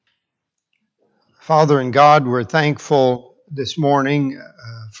Father and God, we're thankful this morning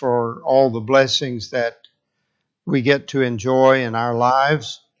for all the blessings that we get to enjoy in our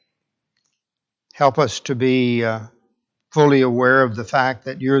lives. Help us to be fully aware of the fact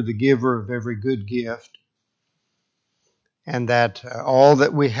that you're the giver of every good gift and that all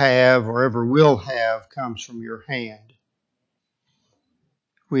that we have or ever will have comes from your hand.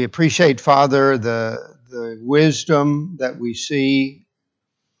 We appreciate, Father, the wisdom that we see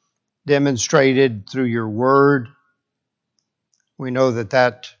demonstrated through your word. We know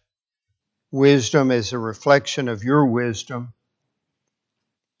that wisdom is a reflection of your wisdom.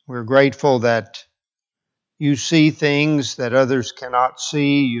 We're grateful that you see things that others cannot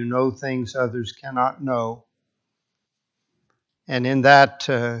see. You know things others cannot know. And in that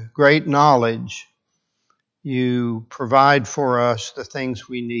great knowledge, you provide for us the things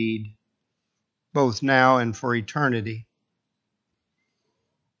we need, both now and for eternity.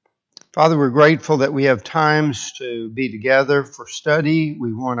 Father, we're grateful that we have times to be together for study.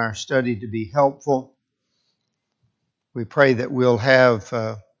 We want our study to be helpful. We pray that we'll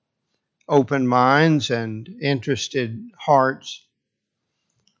have open minds and interested hearts.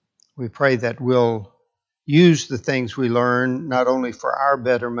 We pray that we'll use the things we learn not only for our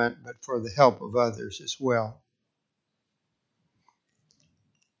betterment, but for the help of others as well.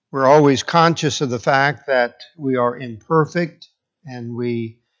 We're always conscious of the fact that we are imperfect, and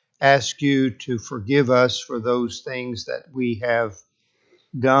we ask you to forgive us for those things that we have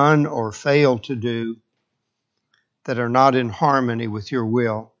done or failed to do that are not in harmony with your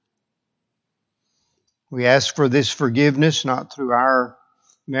will. We ask for this forgiveness not through our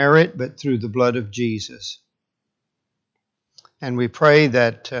merit, but through the blood of Jesus. And we pray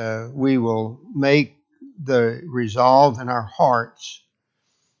that we will make the resolve in our hearts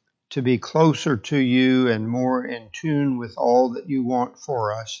to be closer to you and more in tune with all that you want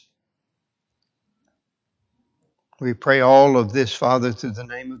for us. We pray all of this, Father, through the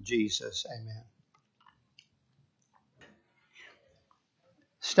name of Jesus. Amen.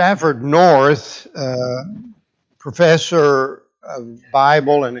 Stafford North, professor of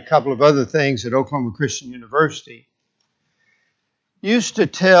Bible and a couple of other things at Oklahoma Christian University, used to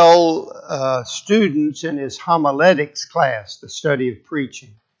tell students in his homiletics class, the study of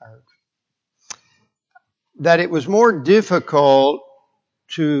preaching, that it was more difficult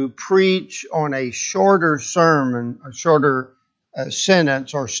to preach on a shorter sermon, a shorter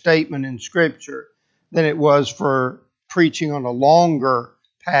sentence or statement in Scripture than it was for preaching on a longer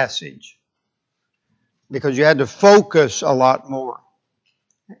passage, because you had to focus a lot more.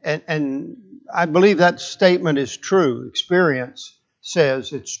 And I believe that statement is true. Experience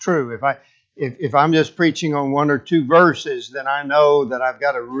says it's true. If I'm just preaching on one or two verses, then I know that I've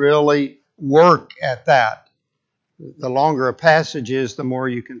got to really work at that. The longer a passage is, the more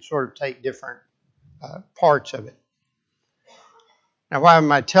you can sort of take different parts of it. Now, why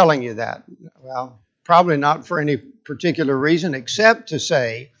am I telling you that? Well, probably not for any particular reason, except to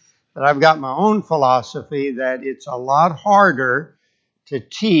say that I've got my own philosophy that it's a lot harder to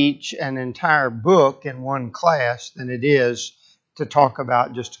teach an entire book in one class than it is to talk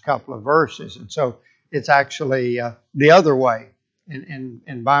about just a couple of verses. And so it's actually the other way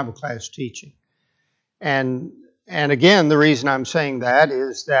in Bible class teaching. And again, the reason I'm saying that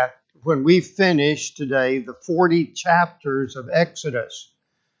is that when we finish today the 40 chapters of Exodus,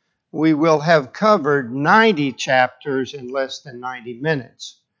 we will have covered 90 chapters in less than 90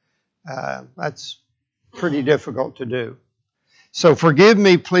 minutes. That's pretty difficult to do. So forgive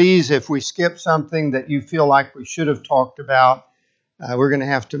me, please, if we skip something that you feel like we should have talked about. We're going to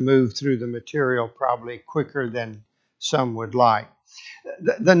have to move through the material probably quicker than some would like.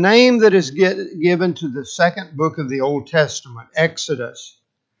 The name that is given to the second book of the Old Testament, Exodus,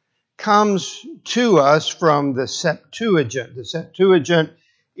 comes to us from the Septuagint. The Septuagint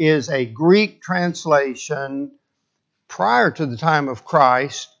is a Greek translation prior to the time of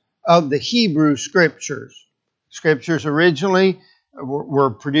Christ of the Hebrew Scriptures. Scriptures originally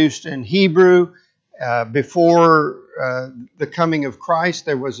were produced in Hebrew. Before the coming of Christ,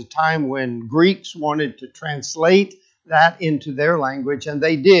 there was a time when Greeks wanted to translate that into their language, and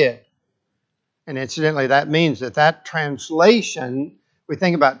they did. And incidentally, that means that translation, we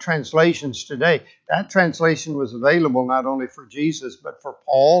think about translations today, that translation was available not only for Jesus, but for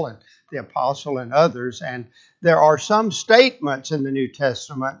Paul and the apostle and others. And there are some statements in the New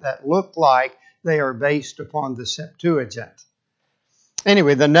Testament that look like they are based upon the Septuagint.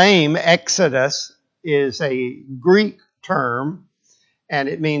 Anyway, the name Exodus is a Greek term, and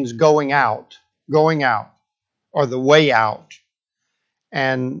it means going out, or the way out.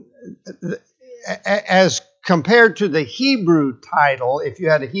 And as compared to the Hebrew title, if you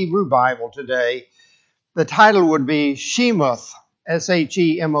had a Hebrew Bible today, the title would be Shemoth,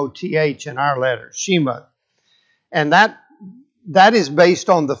 Shemoth in our letters, Shemoth. And that is based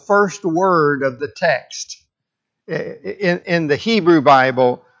on the first word of the text. In the Hebrew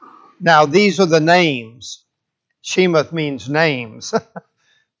Bible, now these are the names. Shemoth means names.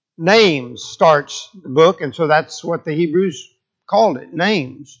 Names starts the book, and so that's what the Hebrews called it,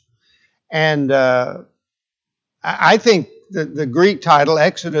 names. And I think the Greek title,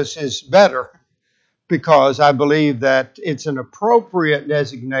 Exodus, is better because I believe that it's an appropriate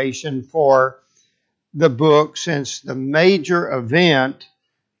designation for the book, since the major event,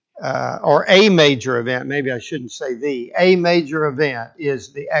 or a major event, maybe I shouldn't say a major event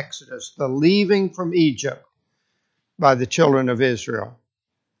is the Exodus, the leaving from Egypt by the children of Israel.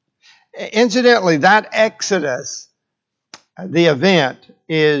 Incidentally, that Exodus, the event,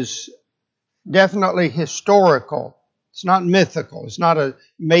 is definitely historical. It's not mythical. It's not a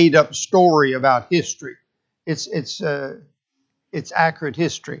made-up story about history. It's accurate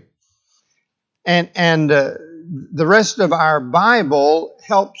history. And the rest of our Bible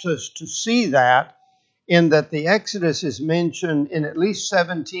helps us to see that, in that the Exodus is mentioned in at least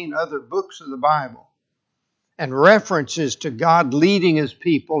 17 other books of the Bible. And references to God leading His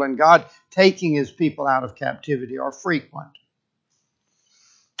people and God taking His people out of captivity are frequent.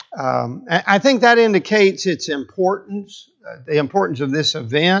 I think that indicates its importance, the importance of this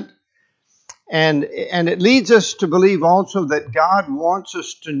event. And it leads us to believe also that God wants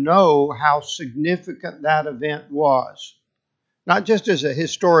us to know how significant that event was. Not just as a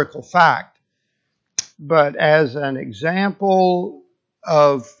historical fact, but as an example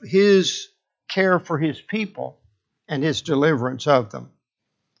of His care for His people and His deliverance of them.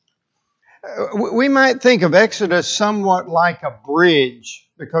 We might think of Exodus somewhat like a bridge,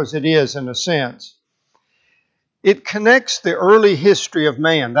 because it is in a sense. It connects the early history of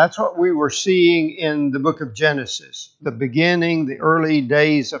man. That's what we were seeing in the book of Genesis, the beginning, the early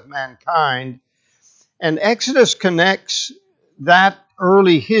days of mankind. And Exodus connects that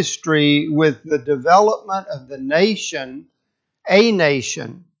early history with the development of the nation, a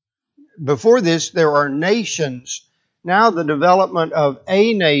nation. Before this, there are nations. Now the development of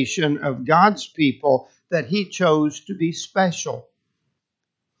a nation of God's people that He chose to be special.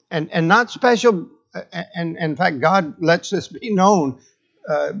 And not special, and in fact, God lets this be known,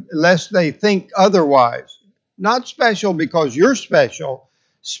 lest they think otherwise. Not special because you're special,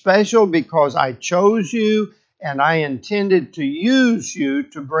 special because I chose you and I intended to use you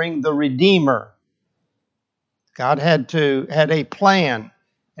to bring the Redeemer. God had a plan,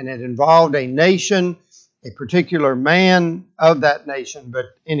 and it involved a nation, a particular man of that nation. But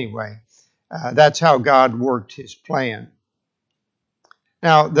anyway, that's how God worked His plan.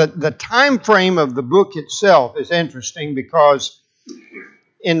 Now, the time frame of the book itself is interesting because,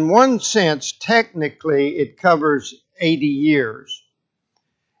 in one sense, technically, it covers 80 years.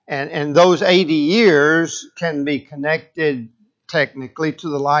 And those 80 years can be connected technically to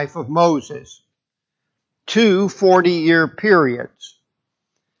the life of Moses. 2 40-year periods.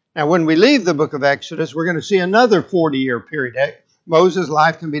 Now, when we leave the book of Exodus, we're going to see another 40-year period. Moses'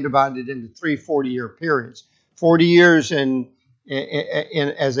 life can be divided into 3 40-year periods. 40 years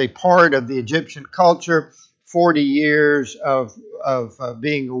as a part of the Egyptian culture, 40 years of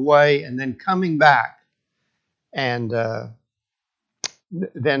being away and then coming back, and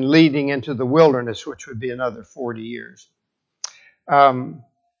then leading into the wilderness, which would be another 40 years.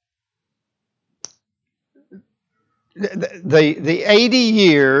 The 80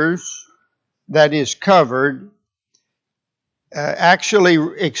 years that is covered actually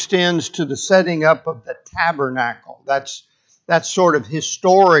extends to the setting up of the tabernacle. That's sort of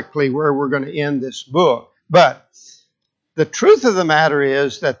historically where we're going to end this book. But the truth of the matter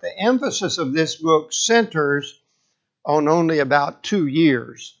is that the emphasis of this book centers on only about 2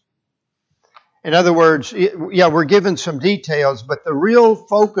 years. In other words, yeah, we're given some details, but the real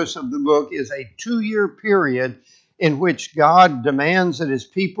focus of the book is a 2-year period in which God demands that His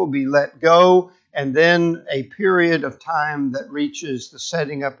people be let go, and then a period of time that reaches the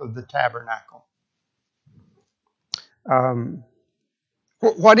setting up of the tabernacle.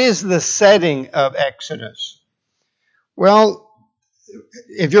 What is the setting of Exodus? Well,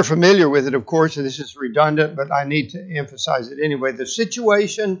 if you're familiar with it, of course, and this is redundant, but I need to emphasize it anyway. The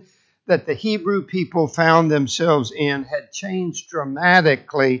situation that the Hebrew people found themselves in had changed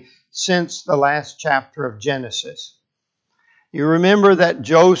dramatically since the last chapter of Genesis. You remember that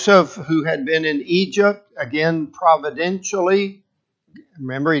Joseph, who had been in Egypt, again providentially,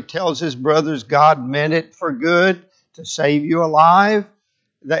 remember he tells his brothers God meant it for good to save you alive.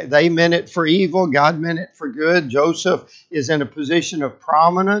 They meant it for evil. God meant it for good. Joseph is in a position of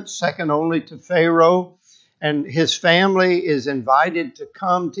prominence, second only to Pharaoh. And his family is invited to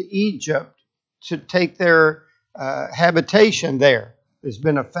come to Egypt to take their habitation there. There's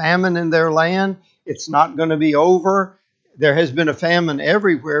been a famine in their land. It's not going to be over. There has been a famine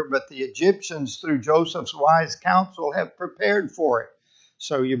everywhere, but the Egyptians, through Joseph's wise counsel, have prepared for it.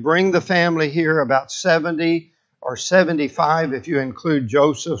 So you bring the family here, about 70 or 75 if you include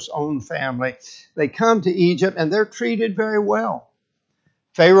Joseph's own family. They come to Egypt and they're treated very well.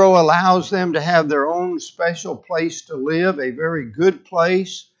 Pharaoh allows them to have their own special place to live, a very good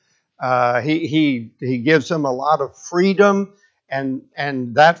place. He gives them a lot of freedom, and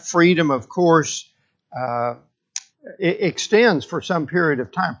that freedom, of course, it extends for some period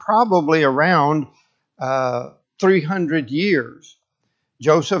of time, probably around 300 years.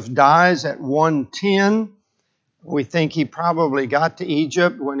 Joseph dies at 110. We think he probably got to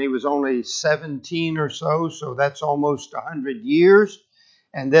Egypt when he was only 17 or so that's almost 100 years.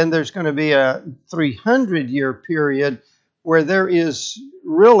 And then there's going to be a 300-year period where there is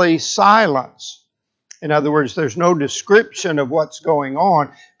really silence. In other words, there's no description of what's going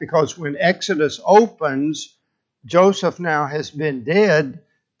on, because when Exodus opens, Joseph now has been dead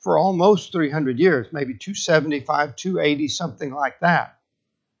for almost 300 years, maybe 275, 280, something like that.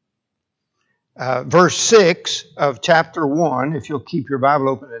 Verse 6 of chapter 1, if you'll keep your Bible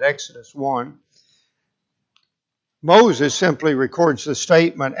open at Exodus 1, Moses simply records the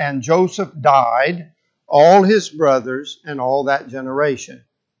statement, and Joseph died, all his brothers, and all that generation.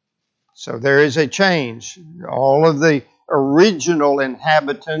 So there is a change. All of the original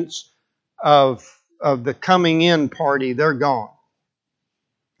inhabitants of the coming in party, they're gone.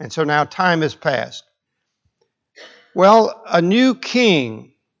 And so now time has passed. Well, a new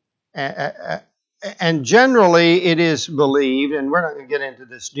king, and generally it is believed, and we're not going to get into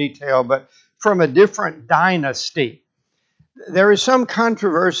this detail, but from a different dynasty. There is some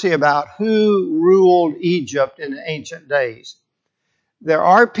controversy about who ruled Egypt in the ancient days. There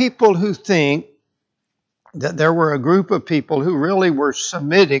are people who think that there were a group of people who really were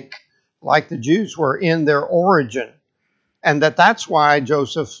Semitic, like the Jews were in their origin, and that's why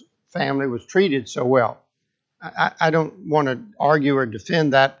Joseph's family was treated so well. I don't want to argue or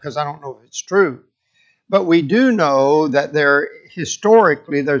defend that because I don't know if it's true. But we do know that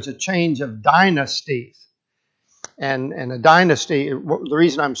historically there's a change of dynasties. And a dynasty, the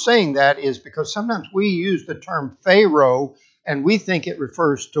reason I'm saying that is because sometimes we use the term Pharaoh and we think it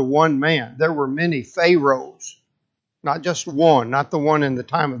refers to one man. There were many pharaohs, not just one, not the one in the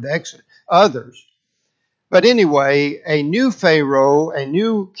time of the Exodus, others. But anyway, a new Pharaoh, a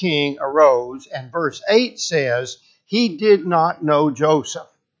new king arose, and verse 8 says, he did not know Joseph.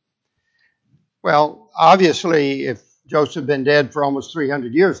 Well, obviously, if Joseph had been dead for almost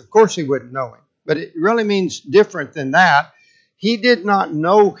 300 years, of course he wouldn't know him. But it really means different than that. He did not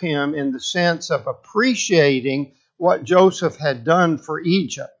know him in the sense of appreciating what Joseph had done for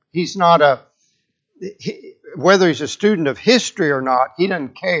Egypt. He's not whether he's a student of history or not, he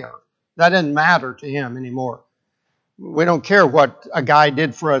doesn't care. That doesn't matter to him anymore. We don't care what a guy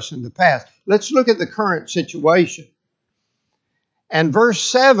did for us in the past. Let's look at the current situation. And verse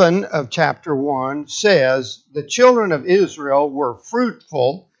 7 of chapter 1 says, the children of Israel were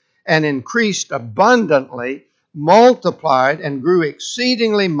fruitful and increased abundantly, multiplied and grew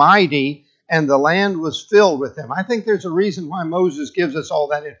exceedingly mighty, and the land was filled with them. I think there's a reason why Moses gives us all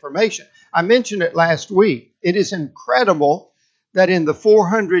that information. I mentioned it last week. It is incredible that in the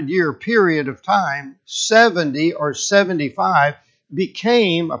 400-year period of time, 70 or 75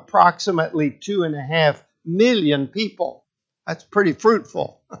 became approximately 2.5 million people. That's pretty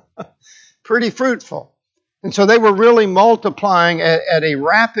fruitful. Pretty fruitful. And so they were really multiplying at a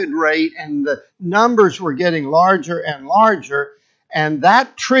rapid rate, and the numbers were getting larger and larger, and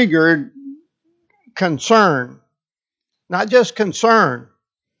that triggered concern. Not just concern.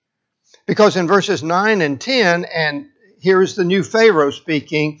 Because in verses 9 and 10, and here's the new Pharaoh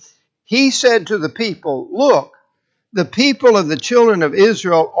speaking, he said to the people, look, the people of the children of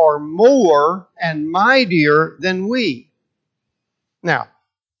Israel are more and mightier than we. Now,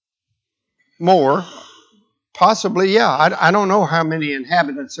 more, possibly, yeah. I don't know how many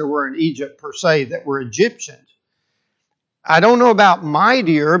inhabitants there were in Egypt per se that were Egyptians. I don't know about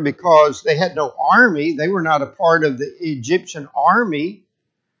mightier because they had no army. They were not a part of the Egyptian army.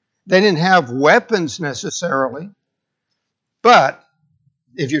 They didn't have weapons necessarily. But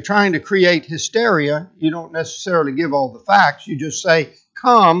if you're trying to create hysteria, you don't necessarily give all the facts. You just say,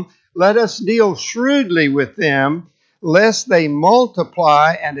 come, let us deal shrewdly with them, lest they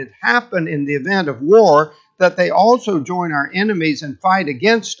multiply, and it happen in the event of war, that they also join our enemies and fight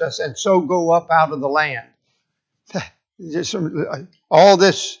against us, and so go up out of the land. All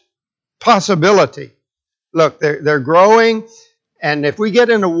this possibility. Look, they're growing, and if we get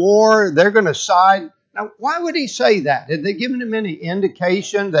in a war, they're going to side. Now, why would he say that? Had they given him any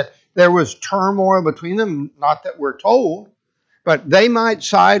indication that there was turmoil between them? Not that we're told, but they might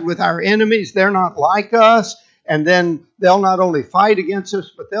side with our enemies. They're not like us, and then they'll not only fight against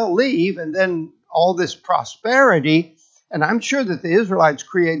us, but they'll leave, and then all this prosperity. And I'm sure that the Israelites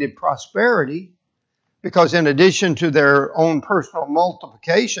created prosperity because in addition to their own personal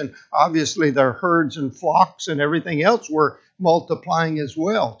multiplication, obviously their herds and flocks and everything else were multiplying as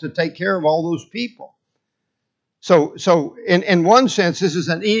well to take care of all those people. So in one sense, this is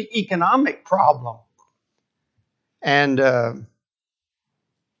an economic problem. And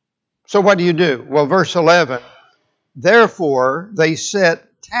so what do? Well, verse 11, therefore they set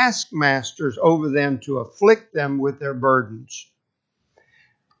taskmasters over them to afflict them with their burdens.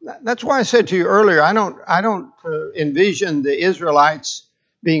 That's why I said to you earlier, I don't envision the Israelites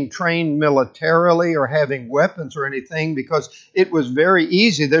being trained militarily or having weapons or anything, because it was very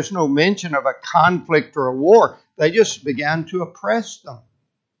easy. There's no mention of a conflict or a war. They just began to oppress them.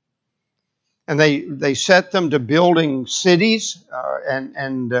 And they set them to building cities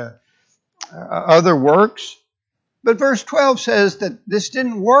and other works. But verse 12 says that this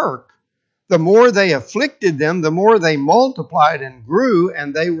didn't work. The more they afflicted them, the more they multiplied and grew,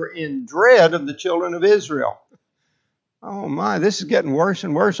 and they were in dread of the children of Israel. Oh my, this is getting worse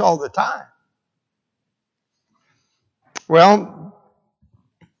and worse all the time. Well,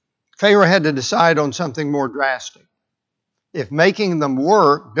 Pharaoh had to decide on something more drastic. If making them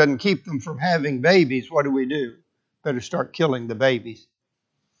work doesn't keep them from having babies, what do? Better start killing the babies.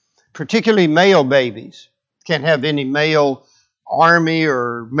 Particularly male babies. Can't have any male army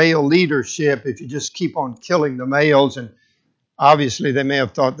or male leadership if you just keep on killing the males. And obviously they may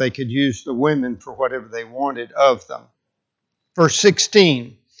have thought they could use the women for whatever they wanted of them. Verse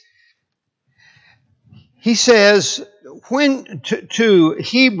 16. He says, when to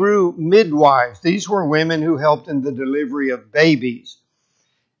Hebrew midwives, these were women who helped in the delivery of babies.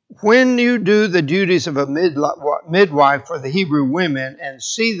 When you do the duties of a midwife for the Hebrew women and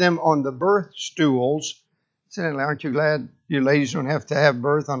see them on the birth stools, incidentally, aren't you glad you ladies don't have to have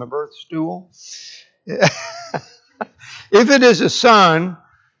birth on a birth stool? If it is a son,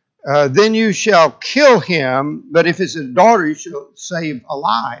 then you shall kill him, but if it's a daughter, you shall save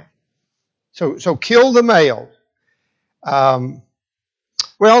alive. So kill the male.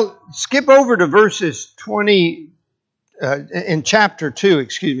 Well, skip over to verses 20, in chapter 2,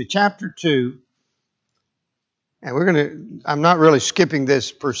 chapter 2. And I'm not really skipping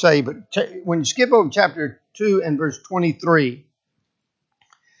this per se, but when you skip over chapter 2 and verse 23,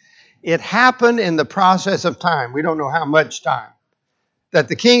 it happened in the process of time, we don't know how much time, that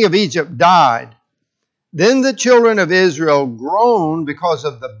the king of Egypt died. Then the children of Israel groaned because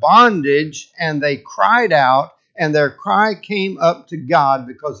of the bondage, and they cried out, and their cry came up to God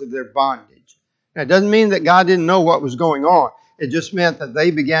because of their bondage. Now, it doesn't mean that God didn't know what was going on. It just meant that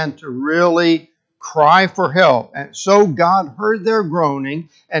they began to really cry for help. And so God heard their groaning,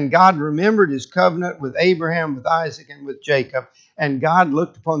 and God remembered his covenant with Abraham, with Isaac, and with Jacob. And God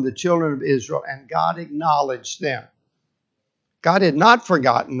looked upon the children of Israel, and God acknowledged them. God had not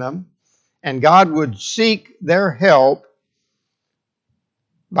forgotten them, and God would seek their help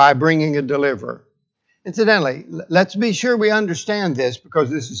by bringing a deliverer. Incidentally, let's be sure we understand this, because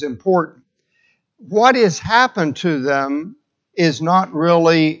this is important. What has happened to them is not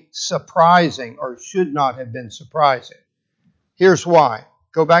really surprising, or should not have been surprising. Here's why.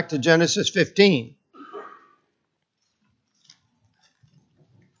 Go back to Genesis 15.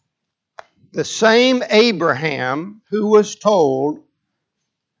 The same Abraham who was told,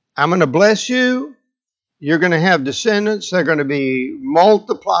 I'm going to bless you, you're going to have descendants, they're going to be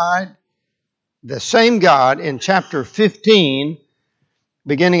multiplied. The same God in chapter 15,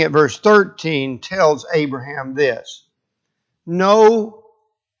 beginning at verse 13, tells Abraham this. Know,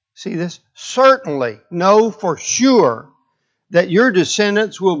 see this? Certainly, know for sure that your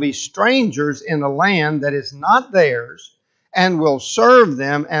descendants will be strangers in a land that is not theirs, and will serve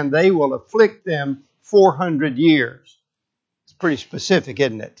them, and they will afflict them 400 years. It's pretty specific,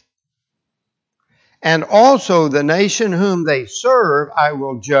 isn't it? And also the nation whom they serve I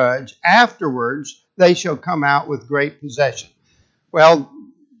will judge. Afterwards they shall come out with great possession. Well,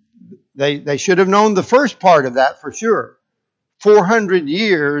 they should have known the first part of that for sure. 400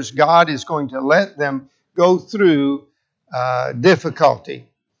 years God is going to let them go through difficulty.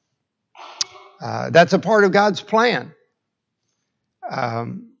 That's a part of God's plan.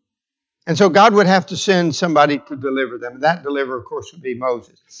 And so God would have to send somebody to deliver them. That deliverer, of course, would be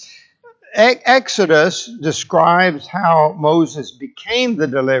Moses. Exodus describes how Moses became the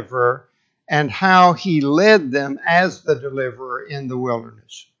deliverer, and how he led them as the deliverer in the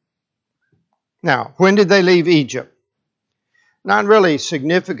wilderness. Now, when did they leave Egypt? Not really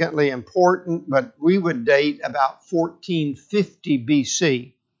significantly important, but we would date about 1450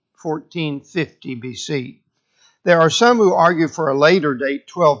 BC. 1450 BC. There are some who argue for a later date,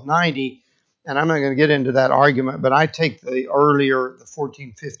 1290, and I'm not going to get into that argument, but I take the earlier, the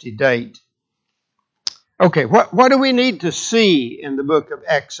 1450 date. Okay, what do we need to see in the book of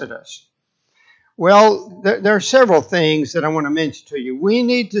Exodus? Well, there are several things that I want to mention to you. We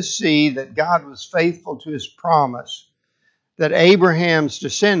need to see that God was faithful to his promise that Abraham's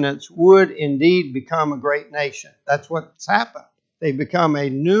descendants would indeed become a great nation. That's what's happened. They've become a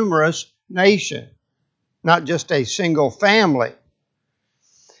numerous nation, not just a single family.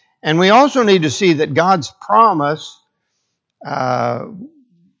 And we also need to see that God's promise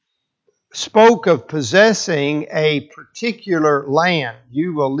spoke of possessing a particular land.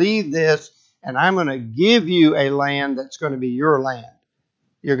 You will leave this, and I'm going to give you a land that's going to be your land.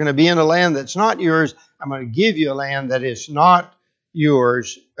 You're going to be in a land that's not yours. I'm going to give you a land that is not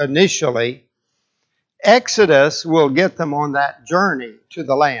yours initially. Exodus will get them on that journey to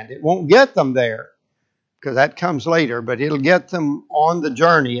the land. It won't get them there, because that comes later, but it'll get them on the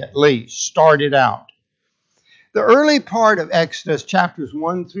journey at least, started out. The early part of Exodus, chapters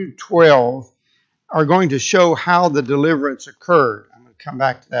 1 through 12, are going to show how the deliverance occurred. I'm going to come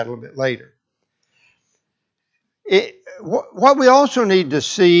back to that a little bit later. What we also need to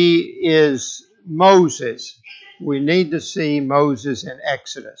see is Moses. We need to see Moses in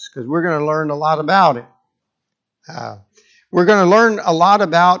Exodus, because we're going to learn a lot about him. We're going to learn a lot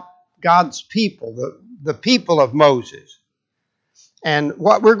about God's people, the people of Moses. And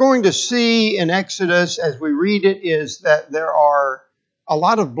what we're going to see in Exodus as we read it is that there are a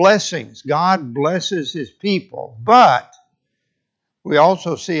lot of blessings. God blesses his people, but we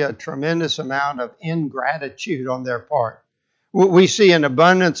also see a tremendous amount of ingratitude on their part. We see an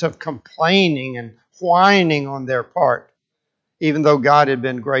abundance of complaining and whining on their part, even though God had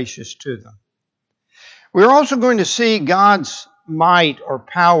been gracious to them. We're also going to see God's might or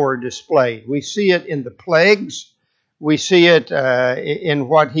power displayed. We see it in the plagues. We see it in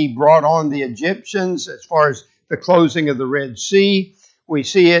what he brought on the Egyptians as far as the closing of the Red Sea. We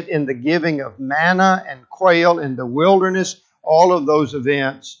see it in the giving of manna and quail in the wilderness. All of those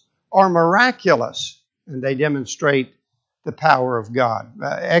events are miraculous, and they demonstrate the power of God.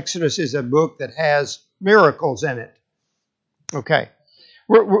 Exodus is a book that has miracles in it. Okay.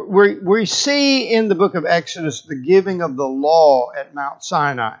 We see in the book of Exodus the giving of the law at Mount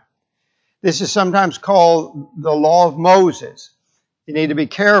Sinai. This is sometimes called the law of Moses. You need to be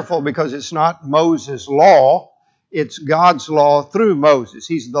careful because it's not Moses' law. It's God's law through Moses.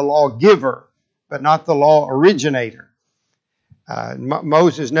 He's the lawgiver, but not the law originator.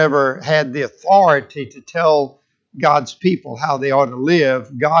 Moses never had the authority to tell God's people how they ought to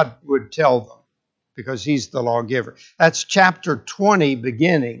live. God would tell them because he's the lawgiver. That's chapter 20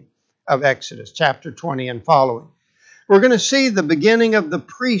 beginning of Exodus, chapter 20 and following. We're going to see the beginning of the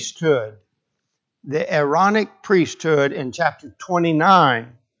priesthood, the Aaronic priesthood in chapter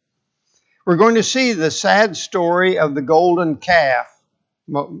 29. We're going to see the sad story of the golden calf,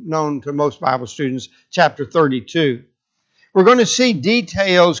 known to most Bible students, chapter 32. We're going to see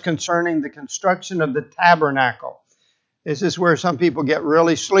details concerning the construction of the tabernacle. This is where some people get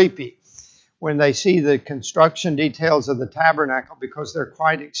really sleepy when they see the construction details of the tabernacle because they're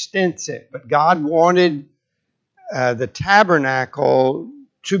quite extensive. But God wanted the tabernacle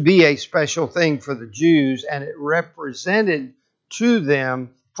to be a special thing for the Jews, and it represented to them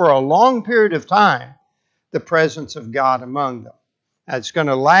for a long period of time the presence of God among them. Now, it's going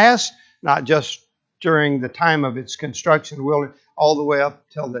to last not just during the time of its construction, all the way up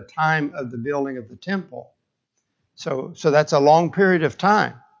till the time of the building of the temple. So that's a long period of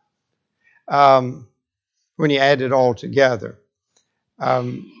time when you add it all together.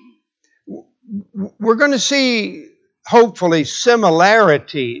 We're going to see, hopefully,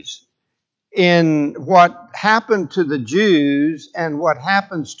 similarities in what happened to the Jews and what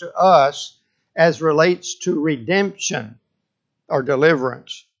happens to us as relates to redemption or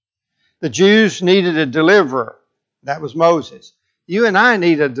deliverance. The Jews needed a deliverer. That was Moses. You and I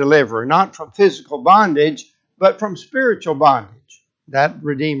need a deliverer, not from physical bondage, but from spiritual bondage. That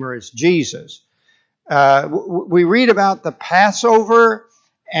Redeemer is Jesus. We read about the Passover,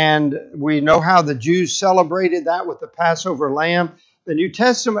 and we know how the Jews celebrated that with the Passover lamb. The New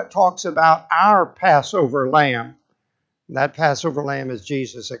Testament talks about our Passover lamb. That Passover lamb is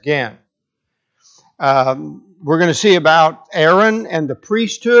Jesus again. We're going to see about Aaron and the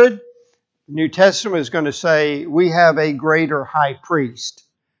priesthood. The New Testament is going to say we have a greater high priest.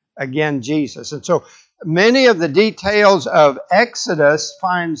 again, Jesus. And so many of the details of Exodus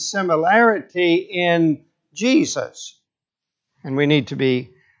find similarity in Jesus. And we need to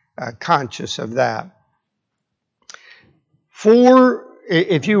be conscious of that.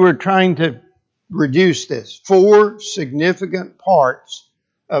 If you were trying to reduce this, 4 significant parts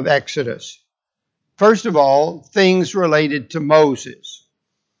of Exodus. First of all, things related to Moses.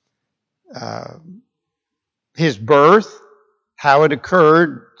 His birth, how it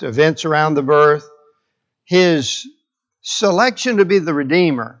occurred, events around the birth, his selection to be the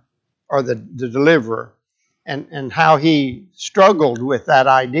Redeemer or the deliverer, and how he struggled with that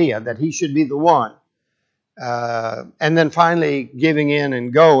idea that he should be the one. And then finally giving in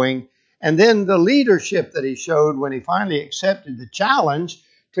and going. And then the leadership that he showed when he finally accepted the challenge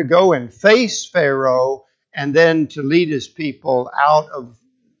to go and face Pharaoh and then to lead his people out of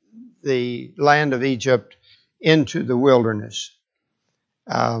the land of Egypt into the wilderness.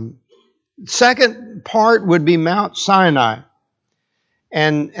 Second part would be Mount Sinai.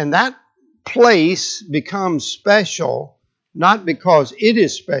 And that place becomes special, not because it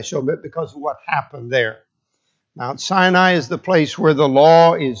is special, but because of what happened there. Mount Sinai is the place where the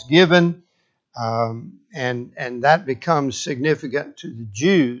law is given, and that becomes significant to the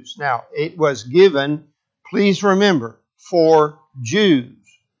Jews. Now, it was given, please remember, for Jews.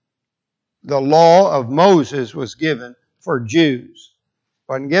 The law of Moses was given for Jews.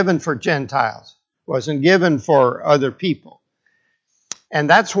 It wasn't given for Gentiles. It wasn't given for other people. And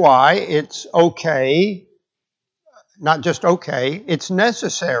that's why it's okay, not just okay, it's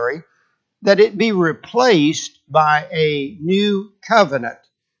necessary that it be replaced by a new covenant.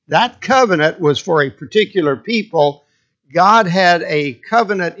 That covenant was for a particular people. God had a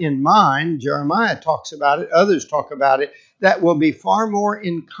covenant in mind. Jeremiah talks about it. Others talk about it. That will be far more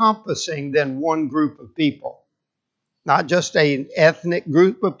encompassing than one group of people. Not just an ethnic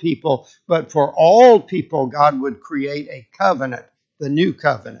group of people, but for all people, God would create a covenant, the new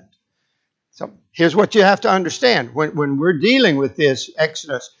covenant. So here's what you have to understand. When we're dealing with this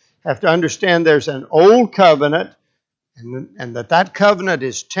Exodus, have to understand there's an old covenant, and that covenant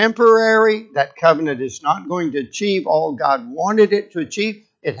is temporary. That covenant is not going to achieve all God wanted it to achieve.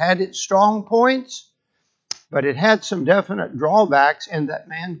 It had its strong points, but it had some definite drawbacks in that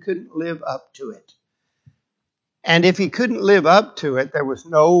man couldn't live up to it. And if he couldn't live up to it, there was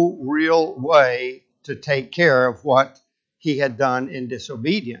no real way to take care of what he had done in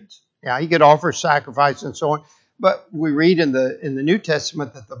disobedience. Yeah, he could offer sacrifice and so on, but we read in the New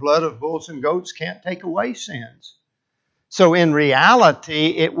Testament that the blood of bulls and goats can't take away sins. So in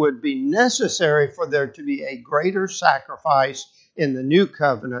reality, it would be necessary for there to be a greater sacrifice in the new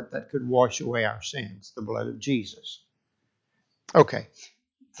covenant that could wash away our sins, the blood of Jesus. Okay.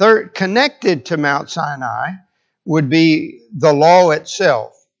 Third, connected to Mount Sinai would be the law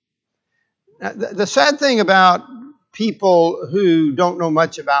itself. Now, the sad thing about people who don't know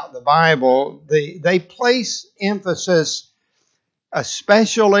much about the Bible, they place emphasis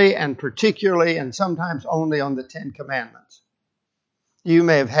especially and particularly and sometimes only on the 10 Commandments. You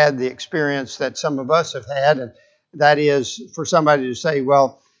may have had the experience that some of us have had, and that is for somebody to say,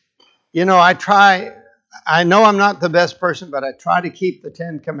 well, you know, I know I'm not the best person, but I try to keep the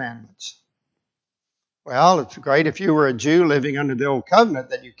 10 Commandments. Well, it's great if you were a Jew living under the old covenant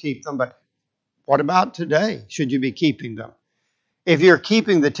that you keep them, but what about today? Should you be keeping them? If you're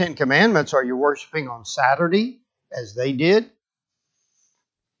keeping the 10 Commandments, are you worshiping on Saturday as they did?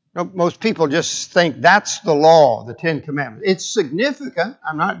 No, most people just think that's the law, the 10 Commandments. It's significant.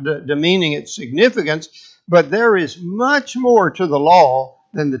 I'm not demeaning its significance, but there is much more to the law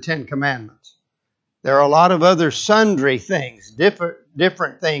than the 10 Commandments. There are a lot of other sundry things,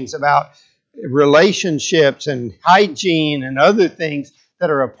 different things about relationships and hygiene and other things that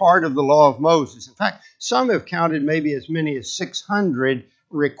are a part of the law of Moses. In fact, some have counted maybe as many as 600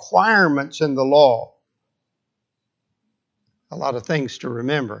 requirements in the law. A lot of things to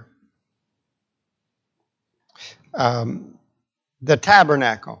remember. The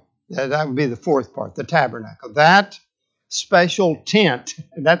tabernacle. That would be the fourth part, the tabernacle. That special tent,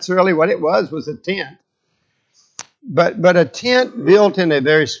 that's really what it was a tent. But a tent built in a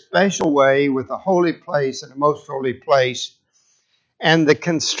very special way with a holy place and a most holy place. And the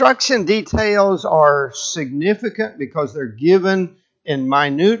construction details are significant because they're given in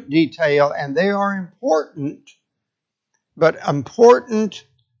minute detail, and they are important, but important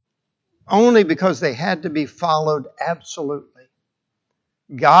only because they had to be followed absolutely.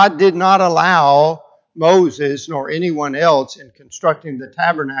 God did not allow Moses nor anyone else in constructing the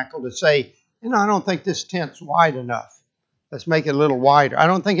tabernacle to say, I don't think this tent's wide enough. Let's make it a little wider. I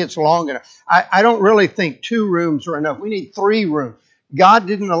don't think it's long enough. I don't really think 2 rooms are enough. We need 3 rooms. God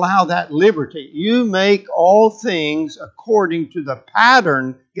didn't allow that liberty. You make all things according to the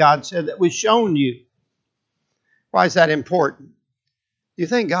pattern, God said, that was shown you. Why is that important? You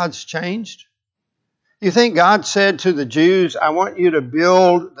think God's changed? You think God said to the Jews, I want you to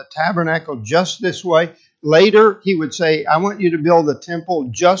build the tabernacle just this way? Later, he would say, I want you to build the temple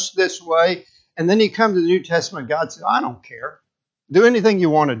just this way. And then he comes to the New Testament, God said, I don't care. Do anything you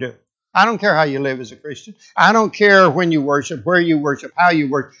want to do. I don't care how you live as a Christian. I don't care when you worship, where you worship, how you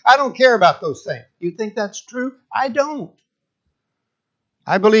worship. I don't care about those things. You think that's true? I don't.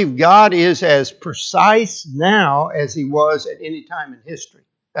 I believe God is as precise now as he was at any time in history.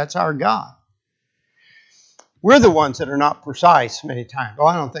 That's our God. We're the ones that are not precise many times. Oh,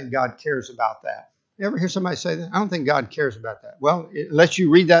 I don't think God cares about that. You ever hear somebody say that? I don't think God cares about that. Well, unless you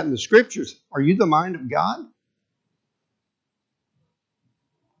read that in the Scriptures, are you the mind of God?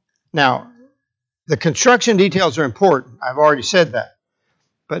 Now, the construction details are important. I've already said that.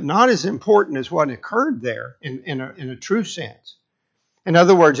 But not as important as what occurred there in a true sense. In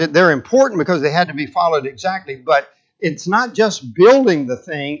other words, they're important because they had to be followed exactly. But it's not just building the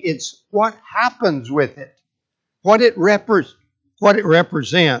thing. It's what happens with it. What it represents.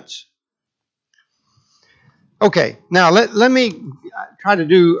 Okay, now let me try to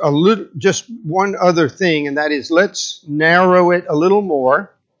do just one other thing, and that is let's narrow it a little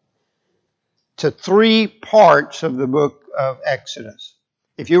more to 3 parts of the book of Exodus.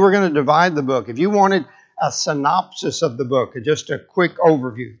 If you were going to divide the book, if you wanted a synopsis of the book, just a quick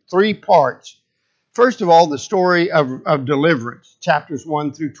overview, 3 parts. First of all, the story of deliverance, chapters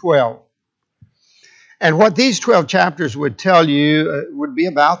 1 through 12. And what these 12 chapters would tell you would be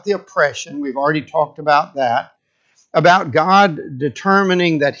about the oppression. We've already talked about that. About God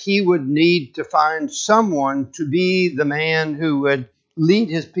determining that he would need to find someone to be the man who would lead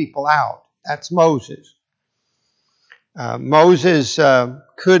his people out. That's Moses. Moses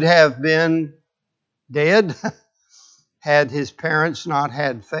could have been dead had his parents not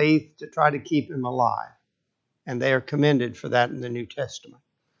had faith to try to keep him alive. And they are commended for that in the New Testament.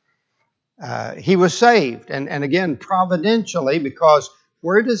 He was saved, and again, providentially, because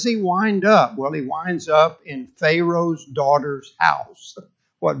where does he wind up? Well, he winds up in Pharaoh's daughter's house.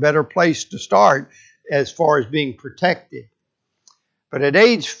 What better place to start as far as being protected? But at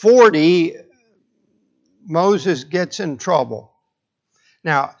age 40, Moses gets in trouble.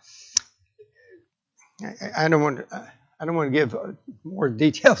 Now, I don't want to give more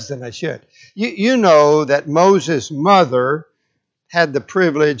details than I should. You know that Moses' mother had the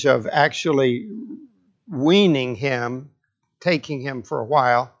privilege of actually weaning him, taking him for a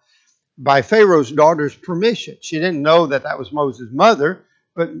while, by Pharaoh's daughter's permission. She didn't know that that was Moses' mother,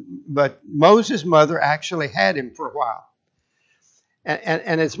 but Moses' mother actually had him for a while.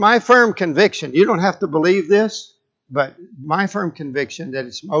 And it's my firm conviction, you don't have to believe this, but my firm conviction that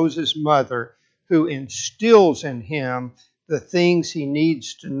it's Moses' mother who instills in him the things he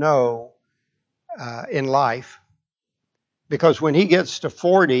needs to know in life. Because when he gets to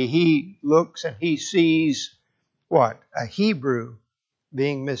 40, he looks and he sees what? A Hebrew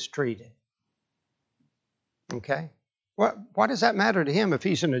being mistreated. Okay? What does that matter to him if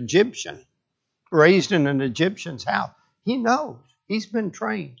he's an Egyptian, raised in an Egyptian's house? He knows. He's been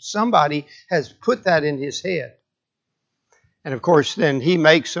trained. Somebody has put that in his head. And of course, then he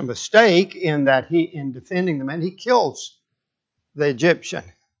makes a mistake in that in defending the man, he kills the Egyptian.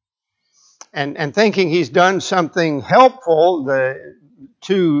 And thinking he's done something helpful, the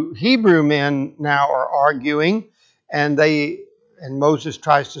 2 Hebrew men now are arguing, and Moses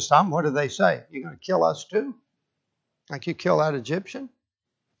tries to stop them. What do they say? You're going to kill us too? Like you kill that Egyptian?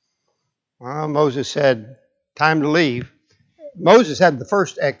 Well, Moses said, time to leave. Moses had the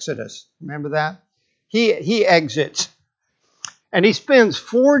first Exodus. Remember that? He exits. And he spends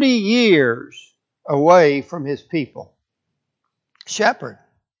 40 years away from his people. Shepherd.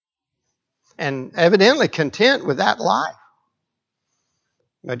 And evidently content with that life.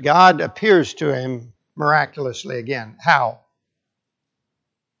 But God appears to him miraculously again. How?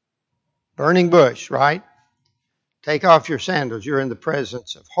 Burning bush, right? Take off your sandals. You're in the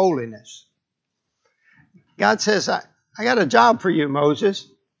presence of holiness. God says, I got a job for you, Moses.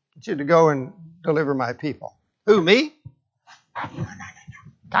 I want you to go and deliver my people. Who, me? No.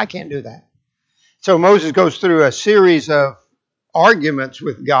 I can't do that. So Moses goes through a series of arguments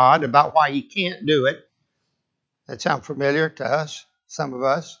with God about why he can't do it. That sound familiar to us, some of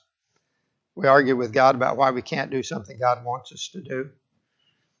us? We argue with God about why we can't do something God wants us to do.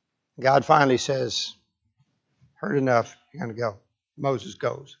 God finally says, heard enough, you're going to go. Moses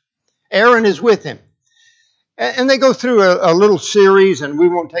goes. Aaron is with him. And they go through a little series, and we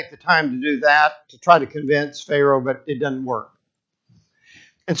won't take the time to do that, to try to convince Pharaoh, but it doesn't work.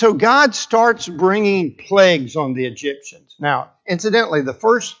 And so God starts bringing plagues on the Egyptians. Now, incidentally, the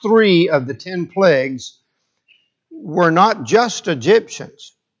first 3 of the 10 plagues were not just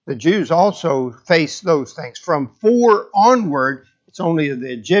Egyptians. The Jews also faced those things. From 4 onward, it's only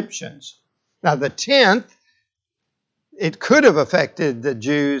the Egyptians. Now, the 10th, it could have affected the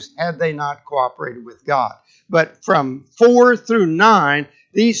Jews had they not cooperated with God. But from 4 through 9,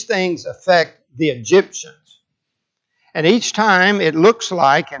 these things affect the Egyptians. And each time it looks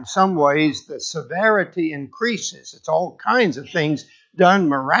like, in some ways, the severity increases. It's all kinds of things done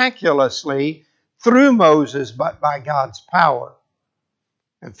miraculously through Moses, but by God's power.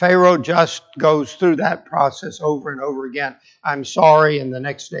 And Pharaoh just goes through that process over and over again. I'm sorry, and the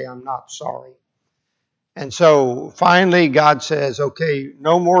next day I'm not sorry. And so finally God says, okay,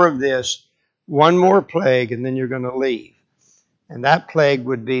 no more of this. One more plague, and then you're going to leave. And that plague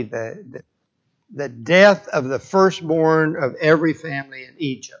would be the death of the firstborn of every family in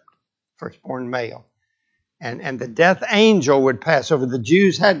Egypt, firstborn male. And the death angel would pass over. The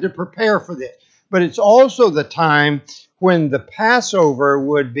Jews had to prepare for this. But it's also the time when the Passover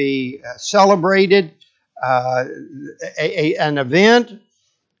would be celebrated, an event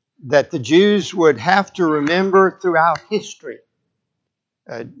that the Jews would have to remember throughout history.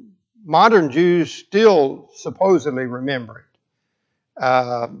 Modern Jews still supposedly remember it.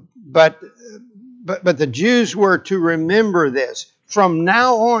 But the Jews were to remember this. From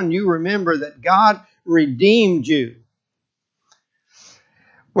now on, you remember that God redeemed you.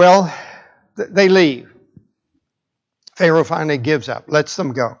 Well, they leave. Pharaoh finally gives up, lets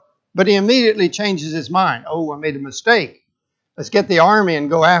them go. But he immediately changes his mind. Oh, I made a mistake. Let's get the army and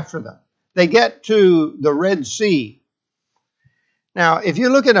go after them. They get to the Red Sea. Now, if you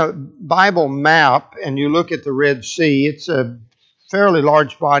look at a Bible map and you look at the Red Sea, it's a fairly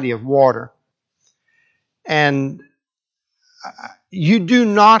large body of water. And you do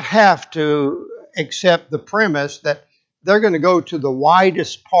not have to accept the premise that they're going to go to the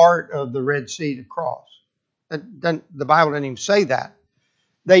widest part of the Red Sea to cross. The Bible doesn't even say that.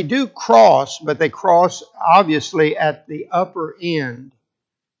 They do cross, but they cross obviously at the upper end.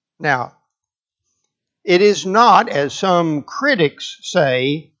 Now, it is not, as some critics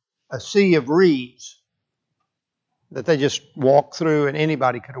say, a sea of reeds that they just walk through and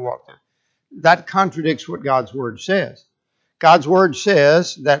anybody could walk through. That contradicts what God's Word says. God's Word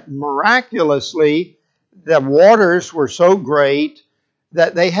says that miraculously the waters were so great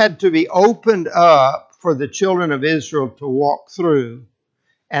that they had to be opened up for the children of Israel to walk through,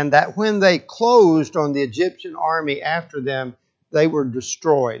 and that when they closed on the Egyptian army after them, they were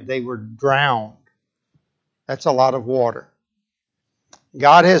destroyed. They were drowned. That's a lot of water.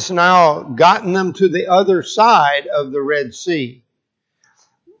 God has now gotten them to the other side of the Red Sea.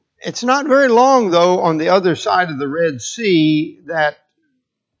 It's not very long, though, on the other side of the Red Sea that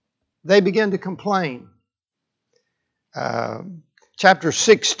they begin to complain. Chapter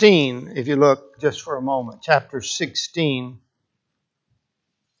 16, if you look just for a moment. Chapter 16.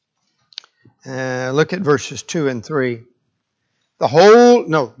 Look at verses 2 and 3. The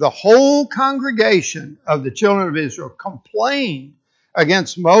whole congregation of the children of Israel complained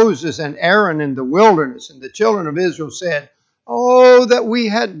against Moses and Aaron in the wilderness. And the children of Israel said, "Oh, that we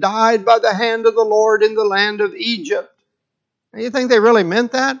had died by the hand of the Lord in the land of Egypt." Now, you think they really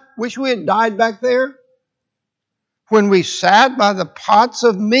meant that? Wish we had died back there? When we sat by the pots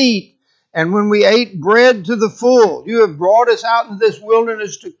of meat and when we ate bread to the full. You have brought us out into this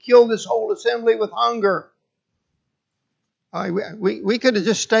wilderness to kill this whole assembly with hunger. We could have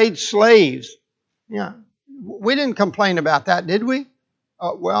just stayed slaves. Yeah, we didn't complain about that, did we?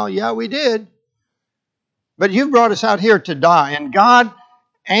 Well, yeah, we did. But you brought us out here to die. And God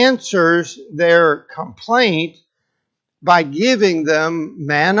answers their complaint by giving them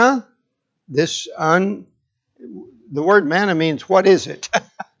manna. The word manna means, what is it?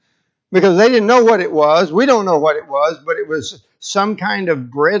 Because they didn't know what it was. We don't know what it was, but it was some kind of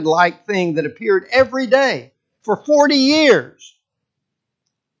bread-like thing that appeared every day for 40 years.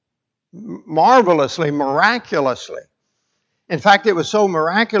 Marvelously, miraculously. In fact, it was so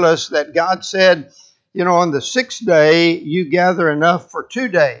miraculous that God said, on the 6th day, you gather enough for 2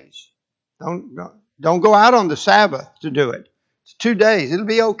 days. Don't go out on the Sabbath to do it. It's 2 days. It'll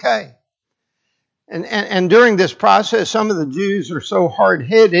be okay. And during this process, some of the Jews are so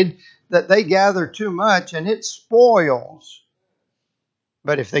hard-headed that they gather too much and it spoils.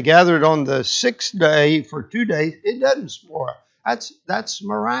 But if they gather it on the 6th day for 2 days, it doesn't spoil. That's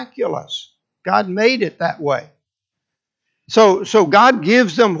miraculous. God made it that way. So God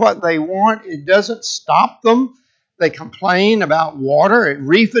gives them what they want. It doesn't stop them. They complain about water. At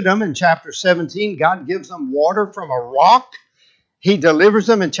Rephidim in chapter 17, God gives them water from a rock. He delivers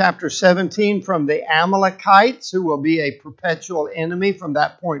them in chapter 17 from the Amalekites, who will be a perpetual enemy from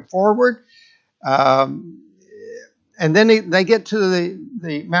that point forward. And then they get to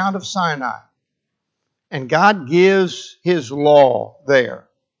the Mount of Sinai. And God gives His law there.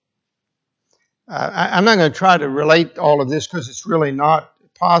 I'm not going to try to relate all of this because it's really not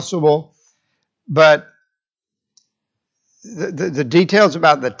possible. But the details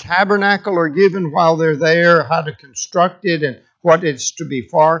about the tabernacle are given while they're there, how to construct it and what it's to be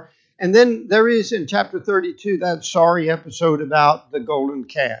for. And then there is in chapter 32 that sorry episode about the golden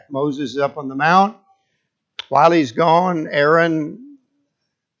calf. Moses is up on the mount. While he's gone, Aaron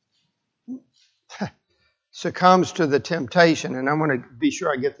succumbs to the temptation, and I'm going to be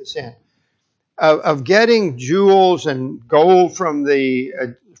sure I get this in, of getting jewels and gold from the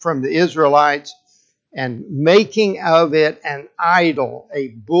Israelites and making of it an idol, a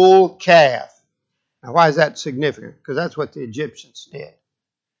bull calf. Now, why is that significant? Because that's what the Egyptians did.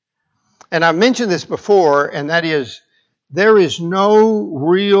 And I've mentioned this before, and that is, there is no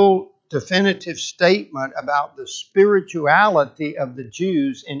real definitive statement about the spirituality of the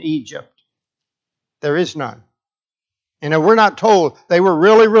Jews in Egypt. There is none. We're not told they were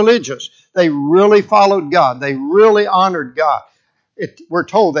really religious. They really followed God. They really honored God. We're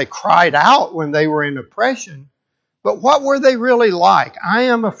told they cried out when they were in oppression. But what were they really like? I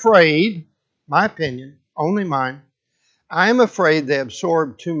am afraid, my opinion, only mine, I am afraid they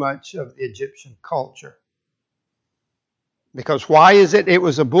absorbed too much of the Egyptian culture. Because why is it? It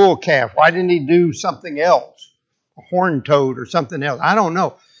was a bull calf. Why didn't he do something else? A horned toad or something else? I don't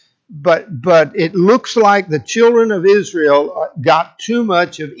know. But it looks like the children of Israel got too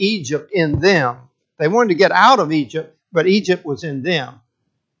much of Egypt in them. They wanted to get out of Egypt, but Egypt was in them.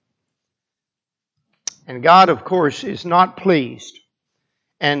 And God, of course, is not pleased.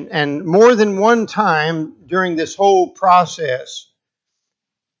 And more than one time during this whole process,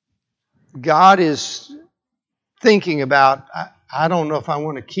 God is thinking about, I don't know if I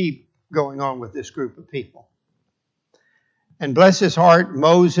want to keep going on with this group of people. And bless his heart,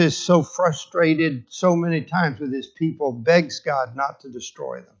 Moses, so frustrated so many times with his people, begs God not to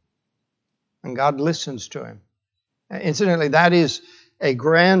destroy them. And God listens to him. Incidentally, that is a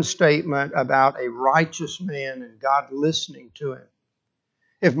grand statement about a righteous man and God listening to him.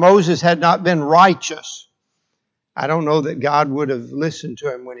 If Moses had not been righteous, I don't know that God would have listened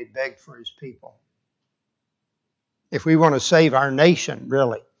to him when he begged for his people. If we want to save our nation,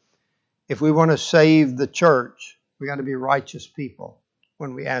 really, if we want to save the church, we got to be righteous people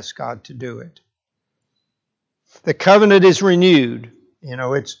when we ask God to do it. The covenant is renewed.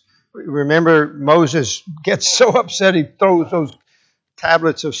 Remember Moses gets so upset he throws those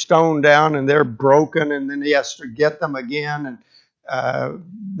tablets of stone down and they're broken, and then he has to get them again. And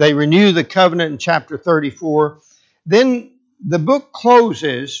they renew the covenant in chapter 34. Then the book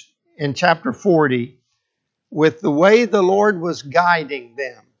closes in chapter 40 with the way the Lord was guiding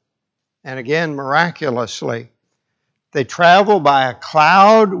them. And again, miraculously, they travel by a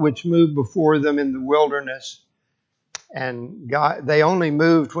cloud which moved before them in the wilderness. And they only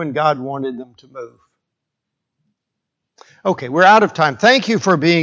moved when God wanted them to move. Okay, we're out of time. Thank you for being